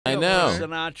I know.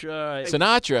 Sinatra.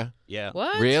 Sinatra? Yeah.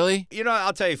 What? Really? You know,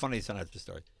 I'll tell you a funny Sinatra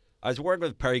story. I was working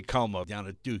with Perry Como down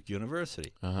at Duke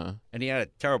University, Uh-huh. and he had a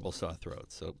terrible sore throat.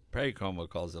 So Perry Como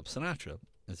calls up Sinatra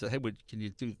and says, "Hey, can you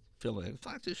do fill in?"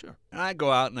 I said, "Sure." And I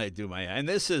go out and I do and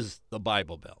this is the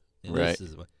Bible Belt. And Right.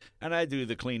 And I do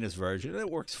the cleanest version, and it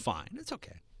works fine. It's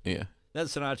okay. Yeah. Then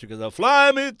Sinatra goes, "Oh,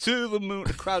 fly me to the moon."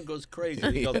 The crowd goes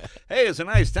crazy. He goes, "Hey, it's a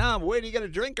nice town, but where do you get a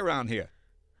drink around here?"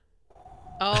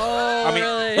 Oh, I mean,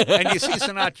 really? and you see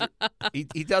Sinatra,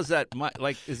 he does that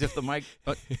like as if the mic.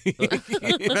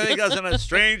 Then he goes in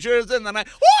Strangers in the Night.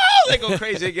 Whoa! They go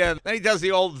crazy again. Then he does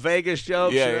the old Vegas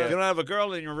jokes. Yeah. You don't have a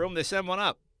girl in your room, they send one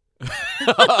up. And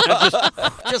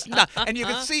just not, and you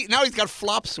can see now he's got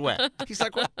flop sweat. He's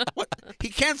like, what? He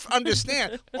can't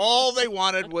understand. All they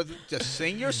wanted was just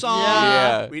sing your song.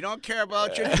 Yeah. We don't care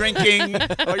about your drinking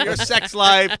or your sex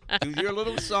life. Do your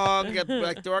little song. Get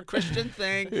back to our Christian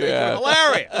thing. Yeah.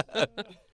 Hilarious.